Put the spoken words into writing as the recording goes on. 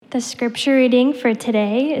The scripture reading for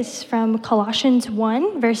today is from Colossians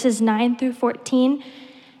 1, verses 9 through 14.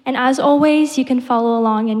 And as always, you can follow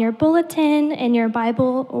along in your bulletin, in your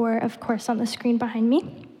Bible, or of course on the screen behind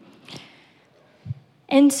me.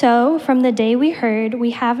 And so, from the day we heard,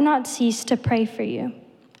 we have not ceased to pray for you,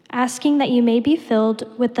 asking that you may be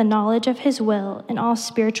filled with the knowledge of his will and all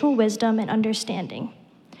spiritual wisdom and understanding,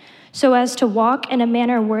 so as to walk in a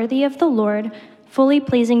manner worthy of the Lord, fully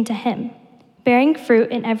pleasing to him, bearing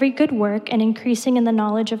fruit in every good work and increasing in the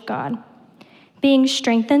knowledge of God, being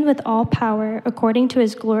strengthened with all power according to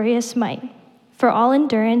his glorious might, for all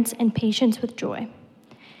endurance and patience with joy,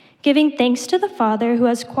 giving thanks to the Father who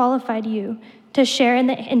has qualified you to share in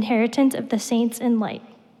the inheritance of the saints in light.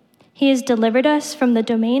 He has delivered us from the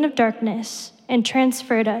domain of darkness and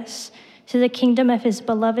transferred us to the kingdom of his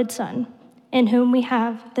beloved Son, in whom we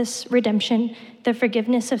have this redemption, the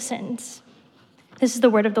forgiveness of sins. This is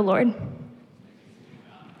the word of the Lord.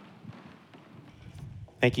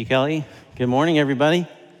 Thank you, Kelly. Good morning, everybody.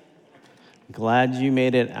 Glad you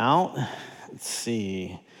made it out. Let's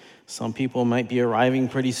see. Some people might be arriving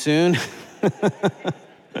pretty soon.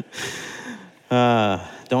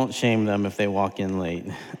 Don't shame them if they walk in late.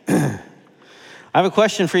 I have a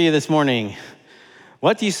question for you this morning.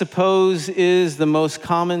 What do you suppose is the most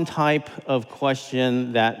common type of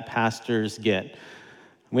question that pastors get?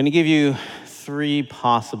 I'm going to give you three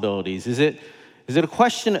possibilities. Is it a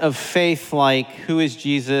question of faith, like who is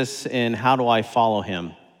Jesus and how do I follow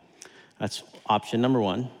him? That's option number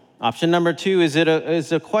one. Option number two is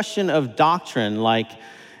a question of doctrine, like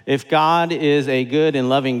if God is a good and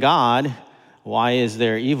loving God, why is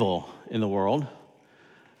there evil in the world?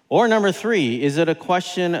 Or number three, is it a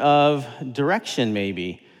question of direction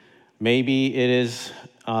maybe? Maybe it is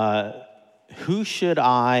who should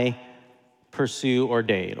I pursue or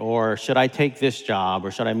date? Or should I take this job?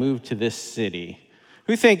 Or should I move to this city?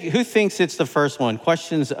 Who thinks it's the first one?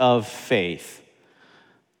 Questions of faith.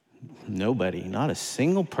 Nobody, not a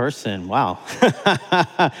single person. Wow.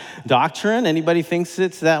 Doctrine, anybody thinks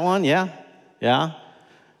it's that one? Yeah?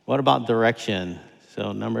 What about direction?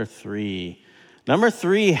 So number three. Number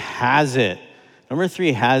three has it.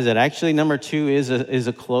 Actually, number two is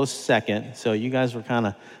a close second. So you guys were kind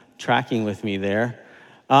of tracking with me there.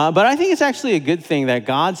 But I think it's actually a good thing that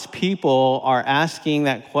God's people are asking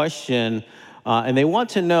that question, and they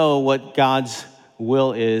want to know what God's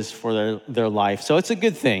will is for their life. So it's a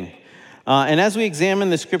good thing. And as we examine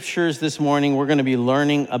the scriptures this morning, we're going to be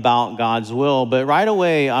learning about God's will. But right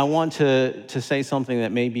away, I want to say something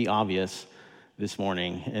that may be obvious this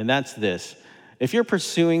morning, and that's this. If you're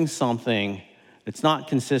pursuing something that's not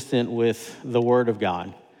consistent with the Word of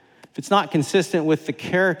God, if it's not consistent with the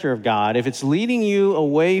character of God, if it's leading you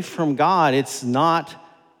away from God, it's not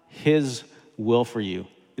his will for you.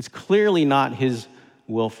 It's clearly not his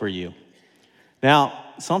will for you.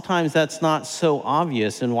 Now, sometimes that's not so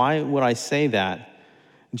obvious, and why would I say that?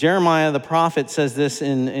 Jeremiah the prophet says this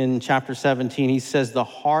in chapter 17. He says, "The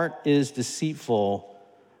heart is deceitful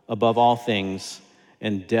above all things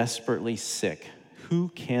and desperately sick. Who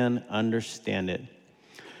can understand it?"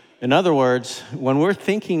 In other words, when we're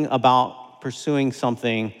thinking about pursuing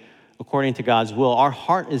something according to God's will, our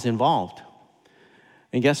heart is involved.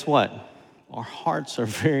 And guess what? Our hearts are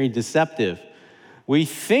very deceptive. We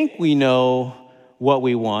think we know what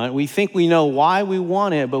we want. We think we know why we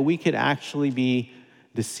want it, but we could actually be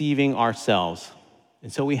deceiving ourselves.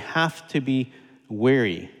 And so we have to be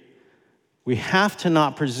wary. We have to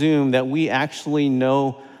not presume that we actually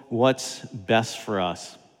know what's best for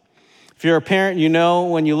us. If you're a parent, you know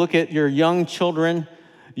when you look at your young children,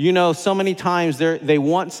 you know so many times they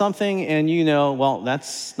want something and you know, well,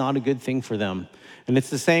 that's not a good thing for them. And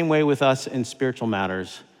it's the same way with us in spiritual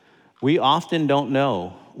matters. We often don't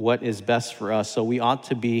know what is best for us, so we ought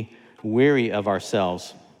to be wary of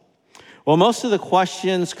ourselves. Well, most of the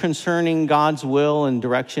questions concerning God's will and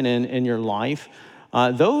direction in your life,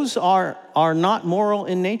 those are not moral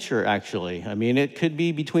in nature, actually. I mean, it could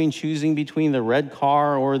be choosing between the red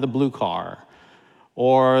car or the blue car,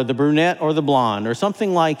 or the brunette or the blonde, or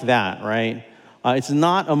something like that, right? It's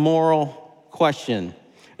not a moral question.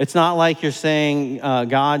 It's not like you're saying,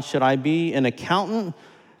 God, should I be an accountant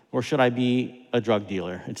or should I be a drug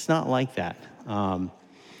dealer? It's not like that.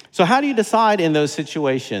 So how do you decide in those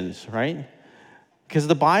situations, right? Because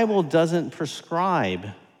the Bible doesn't prescribe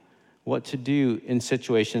what to do in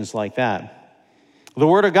situations like that. The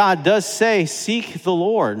Word of God does say, seek the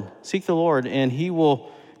Lord, and He will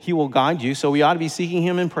guide you. So we ought to be seeking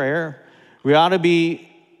Him in prayer. We ought to be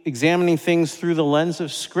examining things through the lens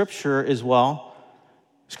of Scripture as well.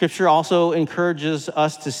 Scripture also encourages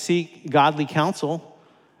us to seek godly counsel.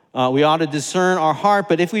 We ought to discern our heart.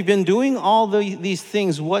 But if we've been doing all these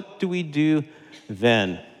things, what do we do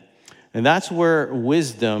then? And that's where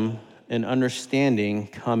wisdom and understanding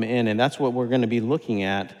come in. And that's what we're going to be looking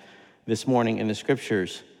at this morning in the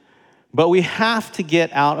scriptures. But we have to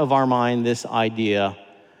get out of our mind this idea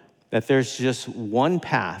that there's just one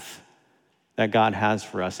path that God has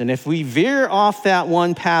for us. And if we veer off that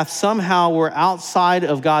one path, somehow we're outside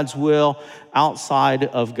of God's will, outside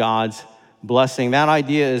of God's blessing. That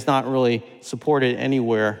idea is not really supported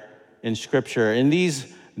anywhere in Scripture. In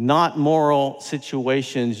these not moral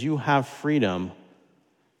situations, you have freedom.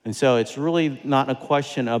 And so it's really not a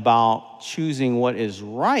question about choosing what is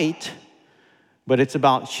right, but it's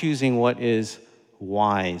about choosing what is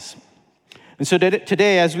wise. And so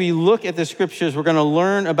today, as we look at the scriptures, we're going to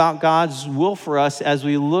learn about God's will for us as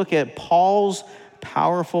we look at Paul's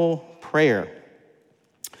powerful prayer.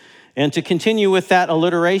 And to continue with that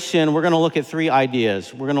alliteration, we're going to look at three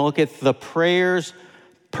ideas. We're going to look at the prayer's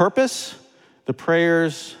purpose, the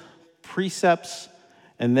prayer's precepts,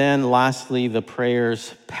 and then lastly, the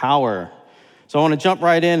prayer's power. So I want to jump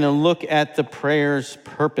right in and look at the prayer's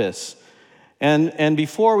purpose. And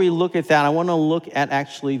before we look at that, I want to look at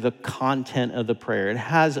actually the content of the prayer. It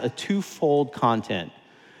has a twofold content.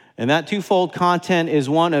 And that twofold content is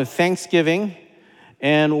one of thanksgiving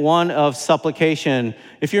and one of supplication.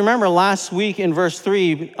 If you remember last week in verse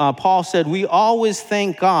 3, Paul said, "We always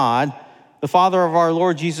thank God, the Father of our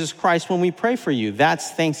Lord Jesus Christ, when we pray for you."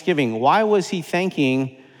 That's thanksgiving. Why was he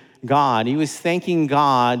thanking God? He was thanking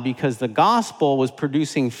God because the gospel was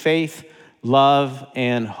producing faith, love,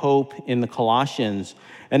 and hope in the Colossians.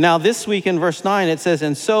 And now this week in verse 9, it says,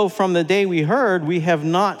 "And so from the day we heard, we have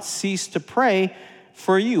not ceased to pray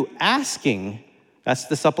for you, asking," that's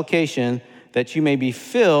the supplication, "that you may be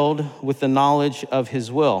filled with the knowledge of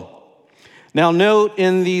his will." Now note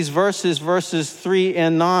in these verses 3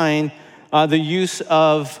 and 9, the use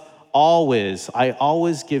of always. I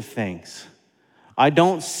always give thanks. I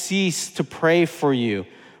don't cease to pray for you.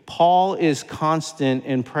 Paul is constant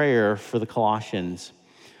in prayer for the Colossians.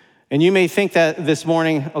 And you may think that this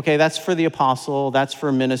morning, okay, that's for the apostle, that's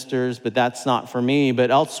for ministers, but that's not for me.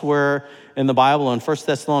 But elsewhere in the Bible, in 1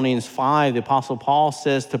 Thessalonians 5, the apostle Paul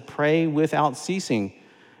says to pray without ceasing.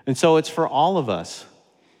 And so it's for all of us.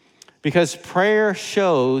 Because prayer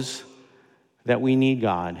shows that we need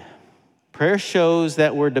God. Prayer shows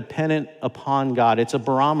that we're dependent upon God. It's a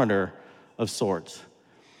barometer of sorts.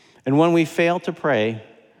 And when we fail to pray,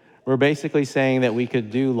 we're basically saying that we could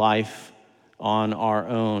do life on our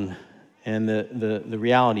own. And the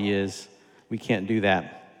reality is we can't do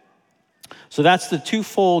that. So that's the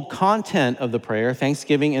twofold content of the prayer,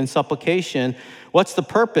 thanksgiving and supplication. What's the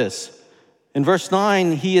purpose? In verse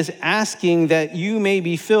 9, he is asking that you may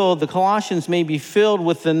be filled, the Colossians may be filled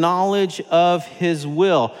with the knowledge of his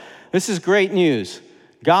will. This is great news.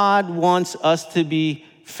 God wants us to be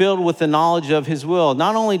filled with the knowledge of his will.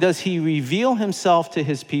 Not only does he reveal himself to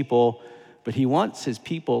his people, but he wants his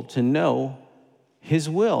people to know his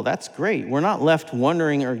will. That's great. We're not left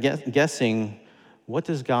wondering or guessing, what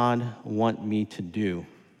does God want me to do?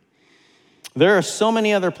 There are so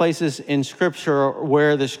many other places in Scripture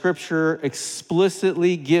where the Scripture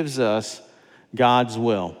explicitly gives us God's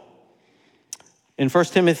will. In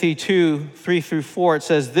 1 Timothy 2, 3 through 4, it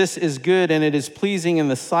says, "This is good and it is pleasing in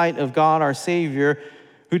the sight of God our Savior,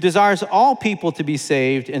 who desires all people to be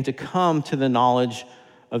saved and to come to the knowledge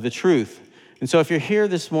of the truth." And so if you're here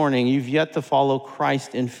this morning, you've yet to follow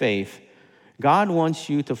Christ in faith, God wants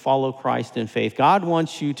you to follow Christ in faith. God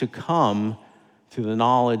wants you to come to the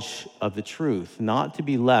knowledge of the truth, not to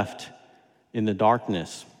be left in the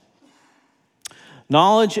darkness.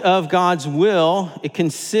 Knowledge of God's will, it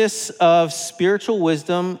consists of spiritual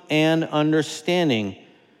wisdom and understanding,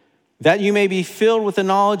 that you may be filled with the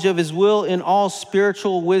knowledge of his will in all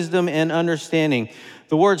spiritual wisdom and understanding.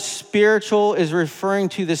 The word spiritual is referring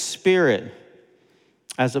to the Spirit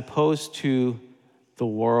as opposed to the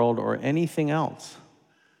world or anything else.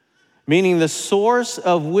 Meaning the source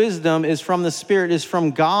of wisdom is from the Spirit, is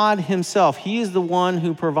from God himself. He is the one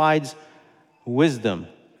who provides wisdom.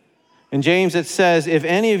 In James it says, "If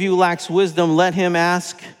any of you lacks wisdom, let him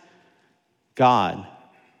ask God."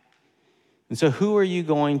 And so who are you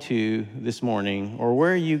going to this morning, or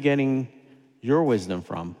where are you getting your wisdom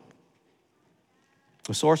from?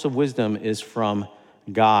 The source of wisdom is from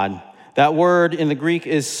God. That word in the Greek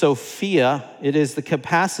is Sophia. It is the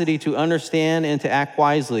capacity to understand and to act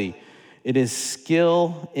wisely. It is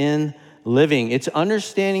skill in living. It's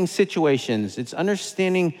understanding situations. It's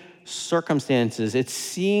understanding circumstances. It's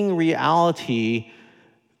seeing reality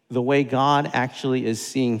the way God actually is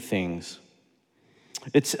seeing things.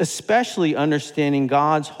 It's especially understanding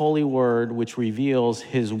God's holy word, which reveals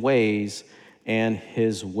his ways and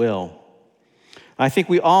his will. I think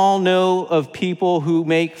we all know of people who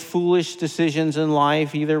make foolish decisions in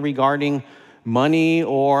life, either regarding money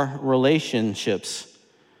or relationships.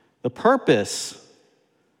 The purpose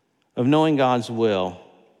of knowing God's will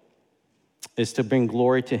is to bring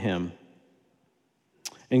glory to him.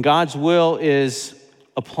 And God's will is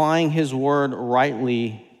applying his word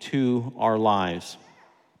rightly to our lives.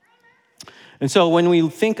 And so when we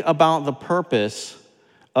think about the purpose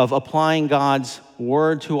of applying God's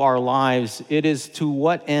word to our lives, it is to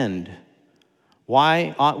what end?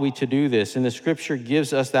 Why ought we to do this? And the scripture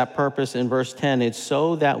gives us that purpose in verse 10. It's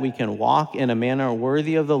so that we can walk in a manner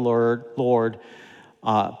worthy of the Lord,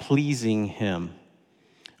 pleasing him.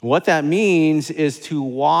 What that means is to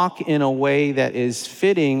walk in a way that is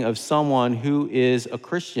fitting of someone who is a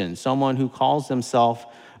Christian, someone who calls himself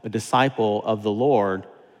a disciple of the Lord.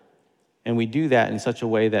 And we do that in such a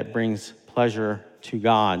way that brings pleasure to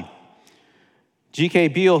God. G.K.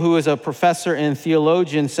 Beale, who is a professor and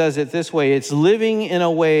theologian, says it this way: it's living in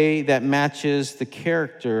a way that matches the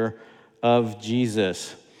character of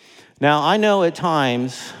Jesus. Now, I know at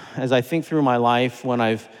times, as I think through my life, when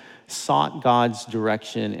I've sought God's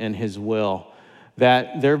direction and his will,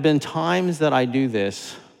 that there have been times that I do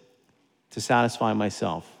this to satisfy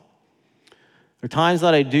myself. There are times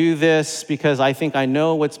that I do this because I think I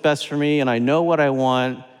know what's best for me and I know what I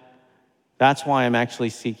want. That's why I'm actually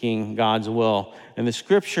seeking God's will. And the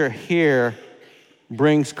scripture here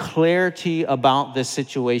brings clarity about this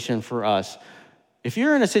situation for us. If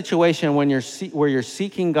you're in a situation where you're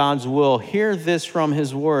seeking God's will, hear this from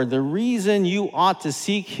his word. The reason you ought to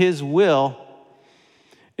seek his will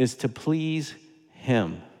is to please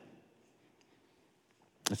him.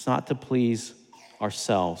 It's not to please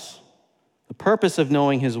ourselves. The purpose of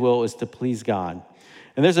knowing his will is to please God.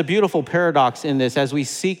 And there's a beautiful paradox in this. As we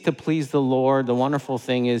seek to please the Lord, the wonderful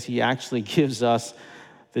thing is he actually gives us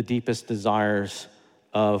the deepest desires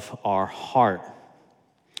of our heart.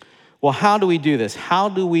 Well, how do we do this? How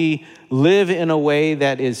do we live in a way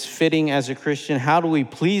that is fitting as a Christian? How do we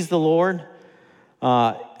please the Lord?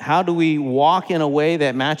 How do we walk in a way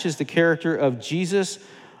that matches the character of Jesus?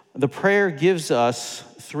 The prayer gives us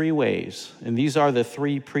 3 ways, and these are the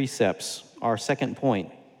 3 precepts, our second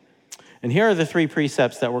point. And here are the 3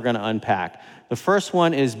 precepts that we're going to unpack. The first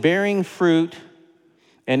one is bearing fruit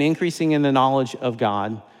and increasing in the knowledge of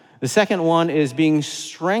God. The second one is being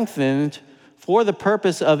strengthened for the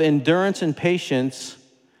purpose of endurance and patience.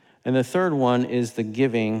 And the third one is the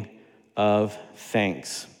giving of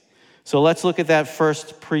thanks. So let's look at that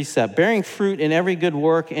first precept. Bearing fruit in every good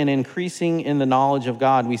work and increasing in the knowledge of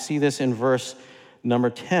God. We see this in verse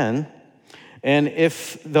number 10. And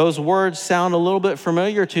if those words sound a little bit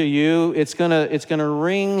familiar to you, it's gonna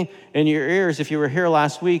ring in your ears if you were here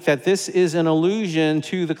last week that this is an allusion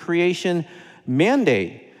to the creation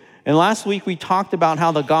mandate. And last week we talked about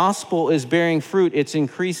how the gospel is bearing fruit. It's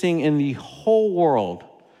increasing in the whole world.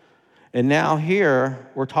 And now here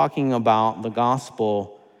we're talking about the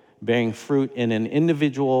gospel bearing fruit in an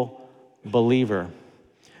individual believer.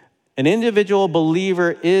 An individual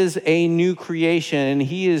believer is a new creation, and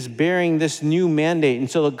he is bearing this new mandate. And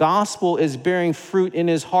so the gospel is bearing fruit in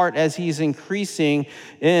his heart as he's increasing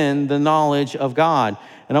in the knowledge of God.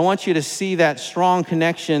 And I want you to see that strong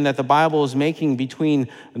connection that the Bible is making between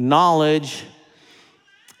knowledge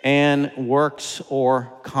and works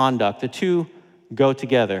or conduct. The two go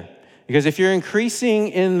together. Because if you're increasing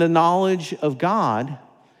in the knowledge of God,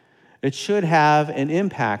 it should have an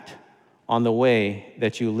impact on the way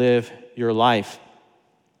that you live your life.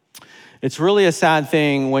 It's really a sad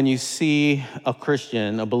thing when you see a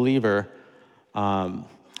Christian, a believer,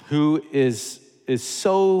 who is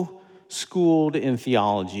so schooled in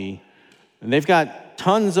theology, and they've got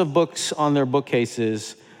tons of books on their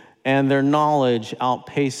bookcases, and their knowledge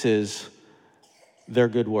outpaces their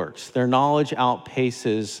good works. Their knowledge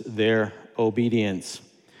outpaces their obedience.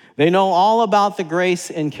 They know all about the grace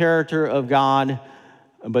and character of God,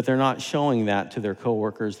 but they're not showing that to their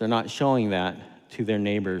coworkers. They're not showing that to their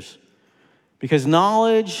neighbors. Because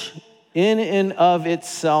knowledge in and of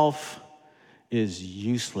itself is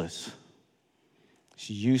useless. It's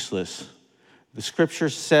useless. The scripture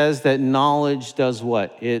says that knowledge does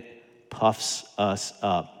what? It puffs us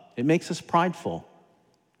up. It makes us prideful.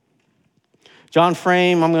 John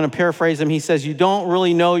Frame, I'm going to paraphrase him. He says, you don't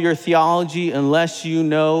really know your theology unless you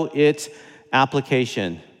know its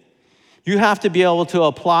application. You have to be able to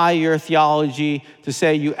apply your theology to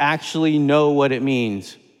say you actually know what it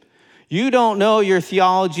means. You don't know your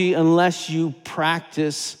theology unless you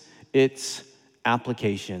practice its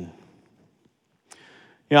application.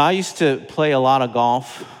 I used to play a lot of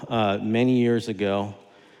golf many years ago.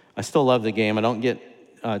 I still love the game. I don't get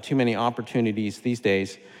too many opportunities these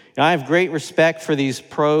days. I have great respect for these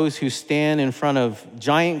pros who stand in front of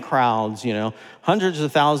giant crowds, hundreds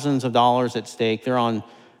of thousands of dollars at stake. They're on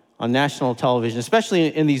national television, especially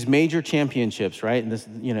in these major championships, right? And this,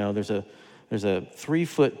 there's a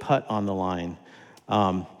 3-foot putt on the line.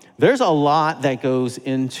 There's a lot that goes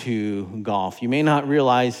into golf. You may not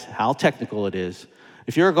realize how technical it is.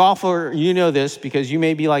 If you're a golfer, you know this because you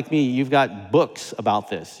may be like me. You've got books about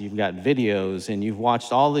this. You've got videos, and you've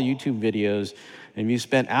watched all the YouTube videos, and you've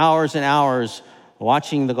spent hours and hours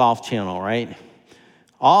watching the Golf Channel, right?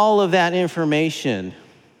 All of that information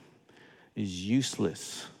is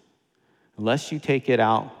useless unless you take it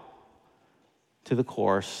out to the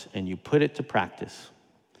course and you put it to practice.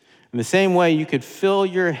 In the same way, you could fill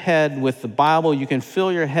your head with the Bible, you can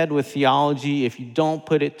fill your head with theology. If you don't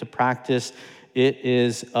put it to practice, it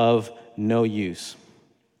is of no use.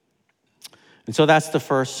 And so that's the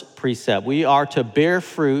first precept. We are to bear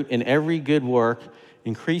fruit in every good work,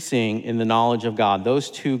 increasing in the knowledge of God. Those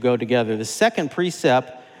two go together. The second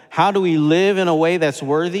precept, how do we live in a way that's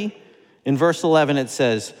worthy? In verse 11, it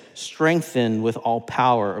says, strengthened with all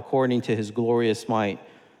power according to his glorious might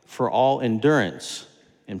for all endurance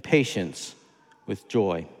and patience with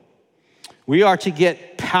joy. We are to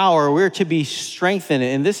get power. We're to be strengthened.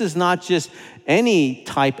 And this is not just any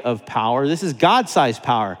type of power. This is God-sized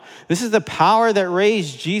power. This is the power that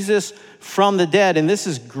raised Jesus from the dead. And this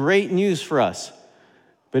is great news for us.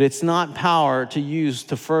 But it's not power to use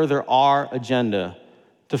to further our agenda,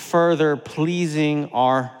 to further pleasing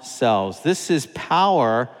ourselves. This is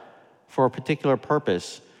power for a particular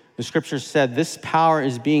purpose. The scripture said this power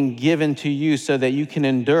is being given to you so that you can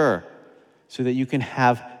endure, so that you can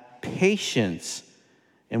have patience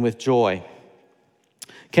and with joy.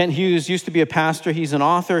 Kent Hughes used to be a pastor. He's an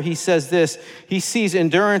author. He says this: he sees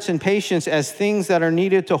endurance and patience as things that are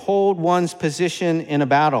needed to hold one's position in a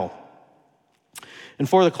battle. And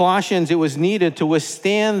for the Colossians, it was needed to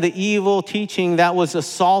withstand the evil teaching that was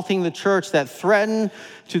assaulting the church, that threatened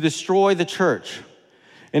to destroy the church.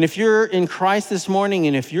 And if you're in Christ this morning,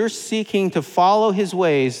 and if you're seeking to follow his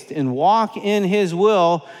ways and walk in his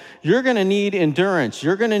will, you're going to need endurance.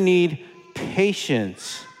 You're going to need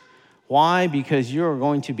patience. Why? Because you're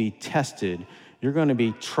going to be tested. You're going to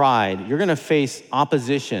be tried. You're going to face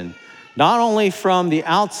opposition, not only from the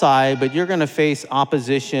outside, but you're going to face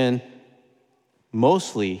opposition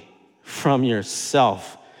mostly from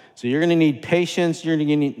yourself. So you're going to need patience. You're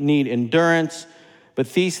going to need endurance.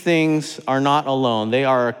 But these things are not alone. They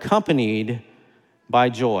are accompanied by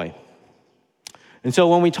joy. And so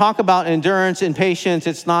when we talk about endurance and patience,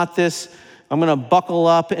 it's not this, I'm going to buckle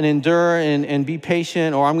up and endure and be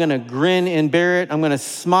patient, or I'm going to grin and bear it. I'm going to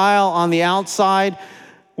smile on the outside,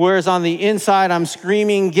 whereas on the inside, I'm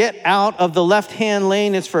screaming, get out of the left-hand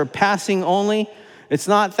lane. It's for passing only. It's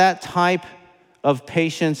not that type of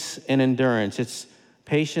patience and endurance. It's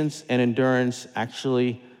patience and endurance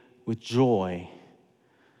actually with joy,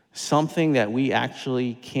 something that we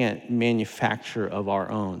actually can't manufacture of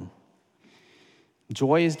our own.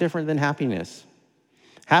 Joy is different than happiness.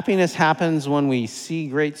 Happiness happens when we see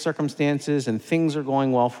great circumstances and things are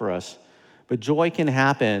going well for us. But joy can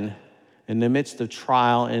happen in the midst of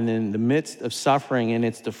trial and in the midst of suffering, and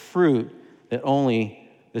it's the fruit that only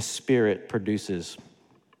the Spirit produces.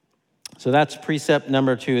 So that's precept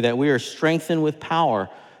number 2, that we are strengthened with power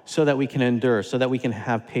so that we can endure, so that we can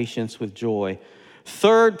have patience with joy.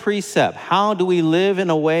 Third precept, how do we live in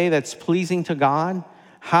a way that's pleasing to God?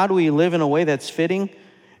 How do we live in a way that's fitting?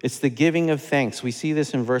 It's the giving of thanks. We see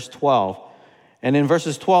this in verse 12. And in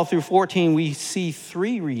verses 12 through 14, we see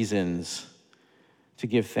 3 reasons to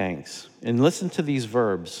give thanks. And listen to these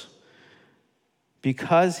verbs.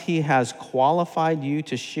 Because he has qualified you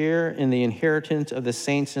to share in the inheritance of the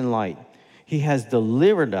saints in light. He has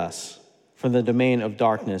delivered us from the domain of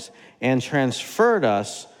darkness and transferred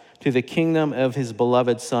us to the kingdom of his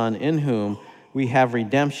beloved Son, in whom we have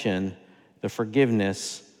redemption, the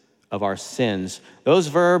forgiveness of our sins. Those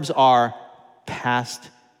verbs are past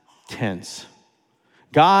tense.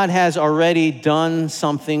 God has already done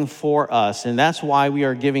something for us, and that's why we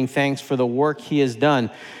are giving thanks for the work he has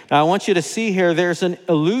done. Now, I want you to see here, there's an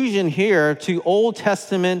allusion here to Old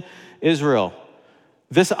Testament Israel.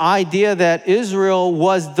 This idea that Israel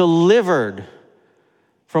was delivered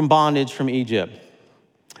from bondage from Egypt.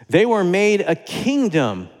 They were made a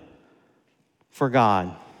kingdom for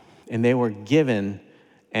God, and they were given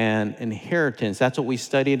an inheritance. That's what we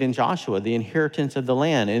studied in Joshua, the inheritance of the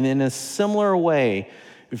land. And in a similar way,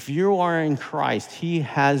 if you are in Christ, he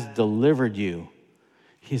has delivered you.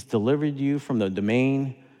 He's delivered you from the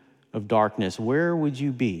domain of darkness, where would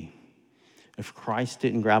you be if Christ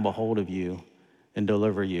didn't grab a hold of you and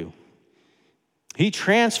deliver you? He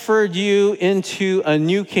transferred you into a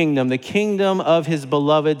new kingdom, the kingdom of his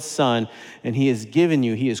beloved Son, and he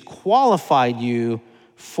has qualified you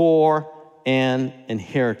for an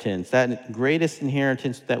inheritance. That greatest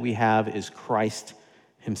inheritance that we have is Christ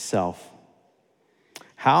himself.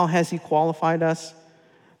 How has he qualified us?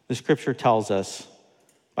 The scripture tells us,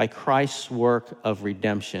 by Christ's work of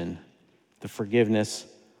redemption, the forgiveness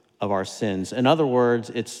of our sins. In other words,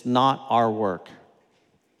 it's not our work.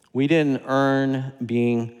 We didn't earn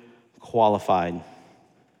being qualified.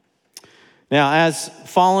 Now, as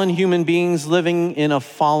fallen human beings living in a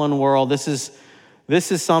fallen world, this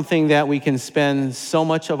is something that we can spend so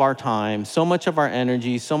much of our time, so much of our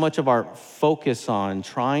energy, so much of our focus on,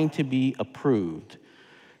 trying to be approved,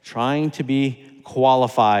 trying to be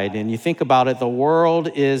qualified. And you think about it, the world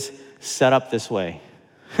is set up this way.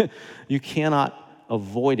 You cannot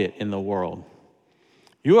avoid it in the world.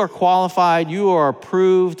 You are qualified, you are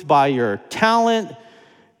approved by your talent,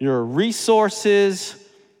 your resources,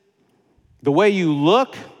 the way you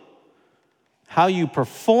look, how you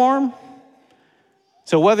perform.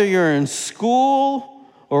 So whether you're in school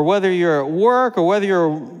or whether you're at work or whether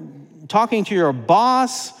you're talking to your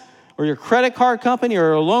boss or your credit card company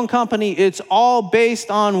or a loan company, it's all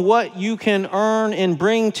based on what you can earn and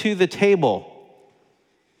bring to the table.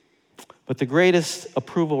 But the greatest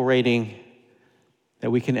approval rating that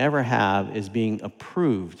we can ever have is being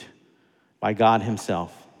approved by God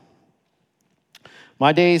himself.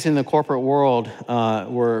 My days in the corporate world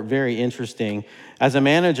were very interesting. As a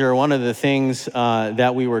manager, one of the things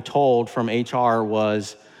that we were told from HR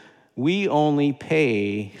was, we only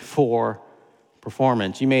pay for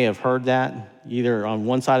performance. You may have heard that either on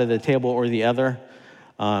one side of the table or the other.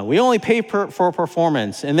 We only pay for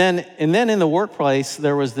performance. And then in the workplace,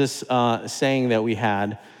 there was this saying that we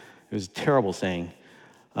had. It was a terrible saying.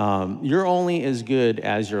 You're only as good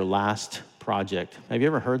as your last project. Have you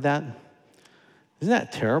ever heard that? Isn't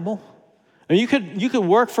that terrible? I mean, you could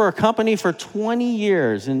work for a company for 20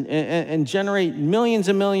 years and generate millions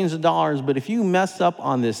and millions of dollars, but if you mess up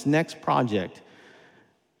on this next project,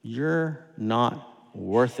 you're not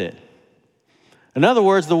worth it. In other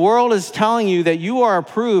words, the world is telling you that you are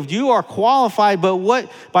approved, you are qualified, but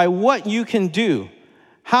by what you can do,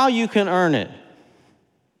 how you can earn it.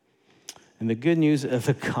 And the good news of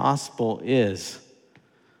the gospel is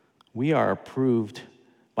we are approved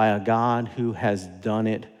by a God who has done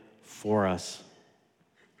it for us.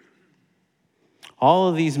 All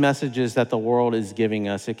of these messages that the world is giving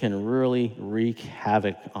us, it can really wreak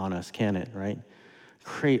havoc on us, can it, right?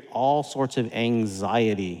 Create all sorts of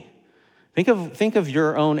anxiety. Think of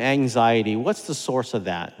your own anxiety. What's the source of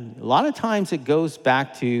that? A lot of times it goes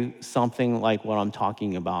back to something like what I'm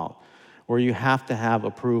talking about, where you have to have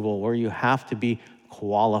approval, where you have to be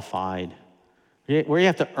qualified, where you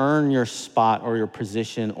have to earn your spot or your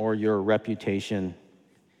position or your reputation.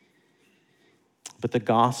 But the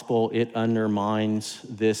gospel, it undermines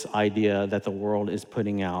this idea that the world is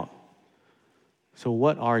putting out. So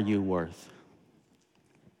what are you worth?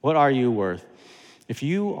 What are you worth? If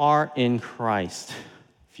you are in Christ,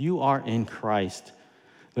 the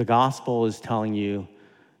gospel is telling you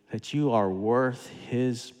that you are worth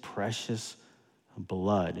his precious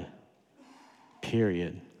blood,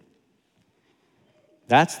 period.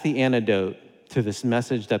 That's the antidote to this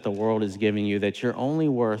message that the world is giving you, that you're only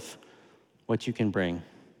worth what you can bring.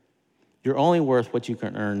 You're only worth what you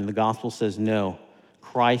can earn. And the gospel says, no,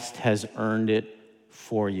 Christ has earned it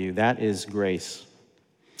for you. That is grace.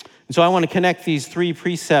 And so I want to connect these three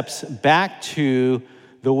precepts back to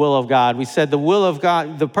the will of God. We said the will of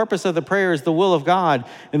God, the purpose of the prayer is the will of God.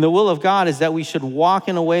 And the will of God is that we should walk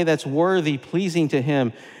in a way that's worthy, pleasing to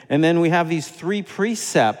him. And then we have these three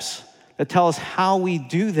precepts that tell us how we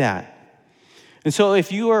do that. And so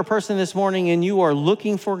if you are a person this morning and you are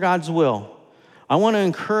looking for God's will, I want to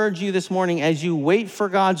encourage you this morning, as you wait for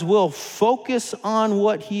God's will, focus on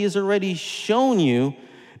what he has already shown you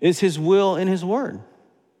is his will in his word.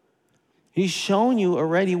 He's shown you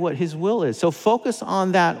already what his will is. So focus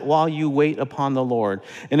on that while you wait upon the Lord.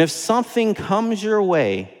 And if something comes your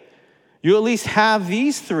way, you at least have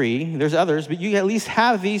these three. There's others, but you at least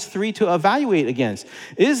have these three to evaluate against.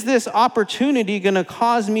 Is this opportunity going to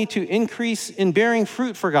cause me to increase in bearing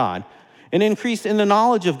fruit for God and increase in the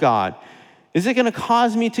knowledge of God? Is it going to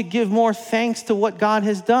cause me to give more thanks to what God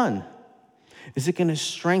has done? Is it going to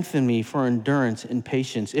strengthen me for endurance and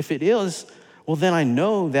patience? If it is, well, then I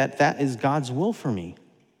know that that is God's will for me.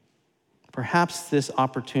 Perhaps this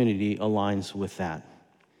opportunity aligns with that.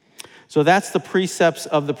 So that's the precepts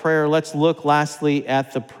of the prayer. Let's look lastly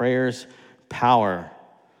at the prayer's power.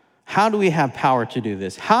 How do we have power to do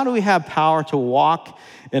this? How do we have power to walk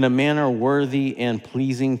in a manner worthy and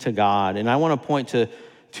pleasing to God? And I want to point to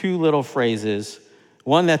two little phrases.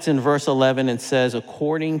 One that's in verse 11, it says,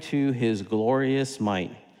 according to his glorious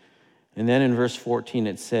might. And then in verse 14,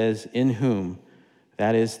 it says, in whom,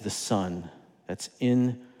 that is the Son, that's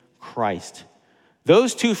in Christ.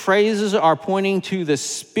 Those two phrases are pointing to the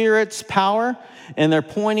Spirit's power, and they're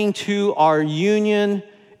pointing to our union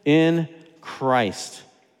in Christ.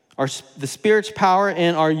 The Spirit's power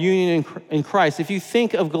and our union in Christ. If you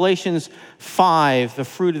think of Galatians 5, the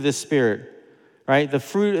fruit of the Spirit, right? The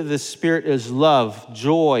fruit of the Spirit is love,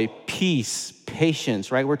 joy, peace,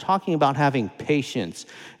 patience, right? We're talking about having patience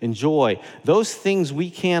and joy. Those things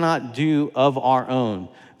we cannot do of our own.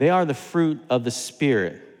 They are the fruit of the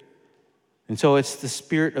Spirit. And so it's the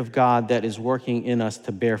Spirit of God that is working in us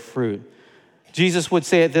to bear fruit. Jesus would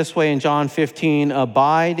say it this way in John 15,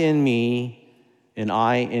 abide in me and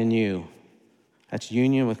I in you. That's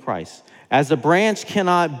union with Christ. As the branch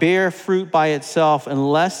cannot bear fruit by itself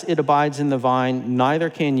unless it abides in the vine, neither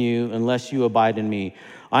can you unless you abide in me.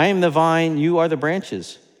 I am the vine, you are the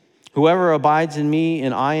branches. Whoever abides in me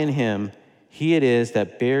and I in him, he it is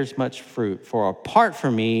that bears much fruit. For apart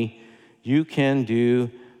from me, you can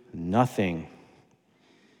do nothing.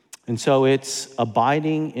 And so it's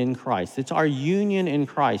abiding in Christ. It's our union in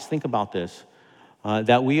Christ. Think about this.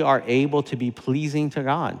 That we are able to be pleasing to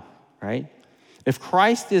God, right? If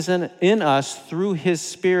Christ is in us through his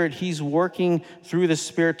Spirit, he's working through the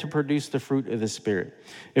Spirit to produce the fruit of the Spirit.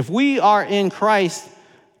 If we are in Christ,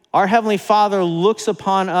 our Heavenly Father looks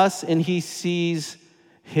upon us and he sees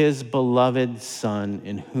his beloved Son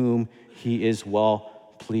in whom he is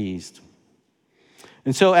well pleased.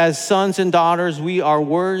 And so as sons and daughters, we are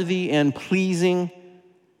worthy and pleasing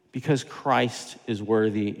because Christ is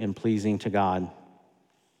worthy and pleasing to God.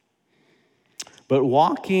 But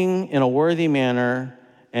walking in a worthy manner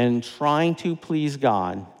and trying to please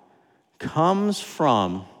God comes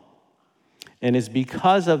from and is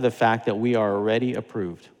because of the fact that we are already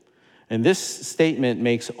approved. And this statement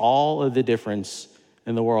makes all of the difference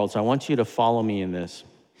in the world. So I want you to follow me in this.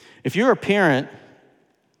 If you're a parent,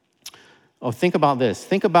 think about this.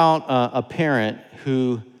 Think about a parent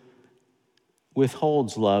who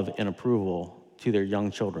withholds love and approval to their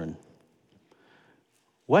young children.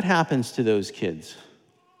 What happens to those kids?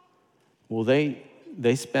 Well,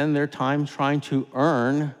 they spend their time trying to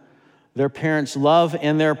earn their parents' love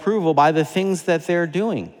and their approval by the things that they're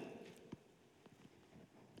doing.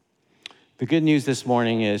 The good news this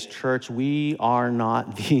morning is, church, we are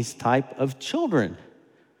not these type of children.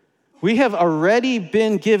 We have already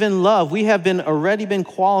been given love. We have already been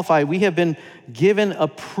qualified. We have been given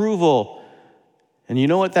approval. And you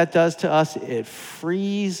know what that does to us? It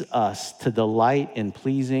frees us to delight in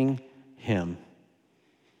pleasing him.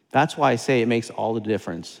 That's why I say it makes all the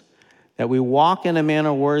difference. That we walk in a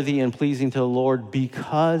manner worthy and pleasing to the Lord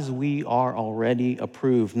because we are already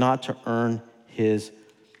approved, not to earn his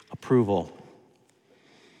approval.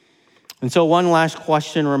 And so one last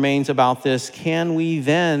question remains about this. Can we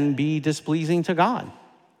then be displeasing to God?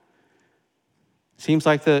 Seems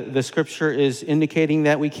like the scripture is indicating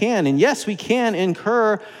that we can. And yes, we can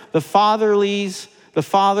incur the Father's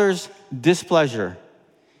displeasure.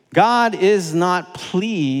 God is not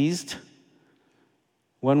pleased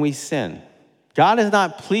when we sin. God is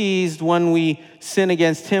not pleased when we sin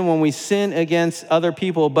against him, when we sin against other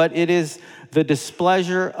people, but it is the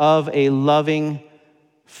displeasure of a loving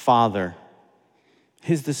Father.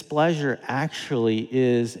 His displeasure actually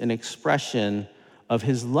is an expression of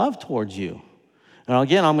his love towards you. Now,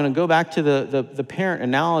 again, I'm going to go back to the parent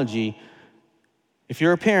analogy. If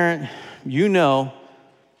you're a parent, you know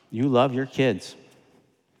you love your kids.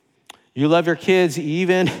 You love your kids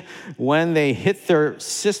even when they hit their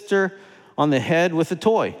sister on the head with a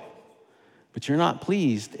toy. But you're not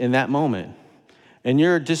pleased in that moment. And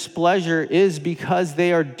your displeasure is because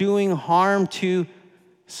they are doing harm to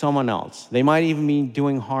someone else. They might even be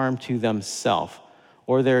doing harm to themselves,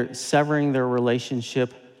 or they're severing their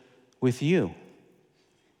relationship with you.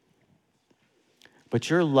 But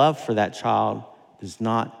your love for that child does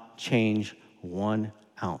not change 1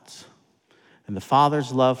 ounce. And the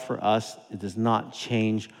Father's love for us, it does not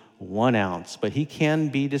change 1 ounce, but he can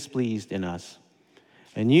be displeased in us.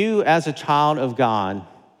 And you, as a child of God,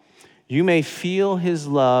 you may feel his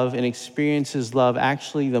love and experience his love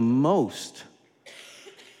actually the most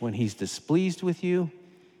when he's displeased with you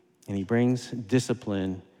and he brings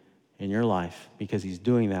discipline in your life, because he's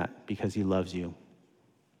doing that because he loves you.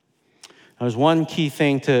 Now, there's one key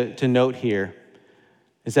thing to note here.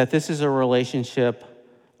 is that this is a relationship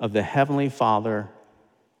of the Heavenly Father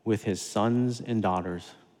with his sons and daughters.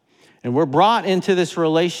 And we're brought into this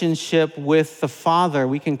relationship with the Father.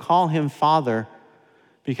 We can call him Father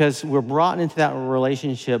because we're brought into that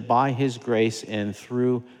relationship by his grace and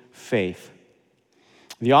through faith.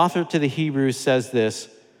 The author to the Hebrews says this,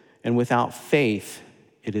 and without faith,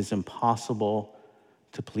 it is impossible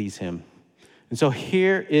to please him. And so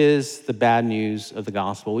here is the bad news of the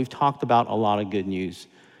gospel. We've talked about a lot of good news.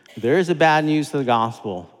 There is a bad news to the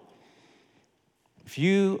gospel. If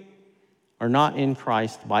you are not in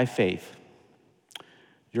Christ by faith,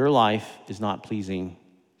 your life is not pleasing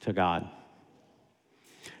to God.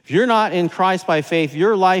 If you're not in Christ by faith,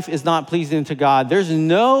 your life is not pleasing to God. There's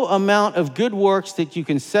no amount of good works that you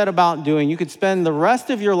can set about doing. You could spend the rest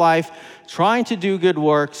of your life trying to do good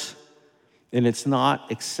works, and it's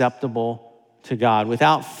not acceptable to God.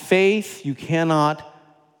 Without faith, you cannot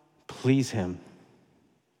please him.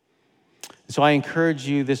 So I encourage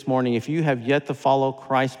you this morning, if you have yet to follow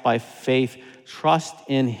Christ by faith, trust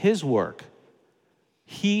in his work.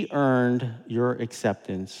 He earned your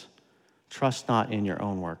acceptance. Trust not in your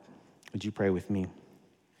own work. Would you pray with me?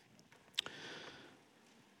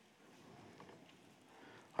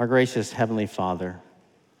 Our gracious Heavenly Father,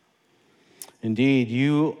 indeed,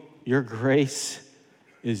 your grace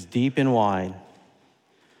is deep and wide,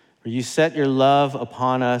 for you set your love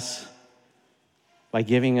upon us by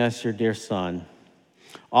giving us your dear Son,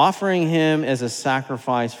 offering him as a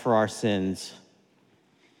sacrifice for our sins.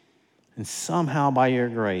 And somehow by your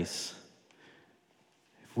grace,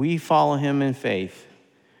 if we follow him in faith,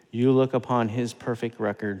 you look upon his perfect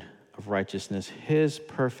record of righteousness, his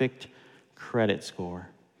perfect credit score,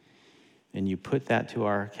 and you put that to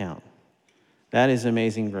our account. That is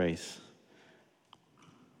amazing grace.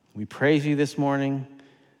 We praise you this morning,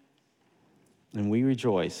 and we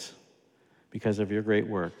rejoice because of your great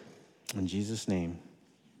work. In Jesus' name,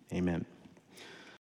 amen.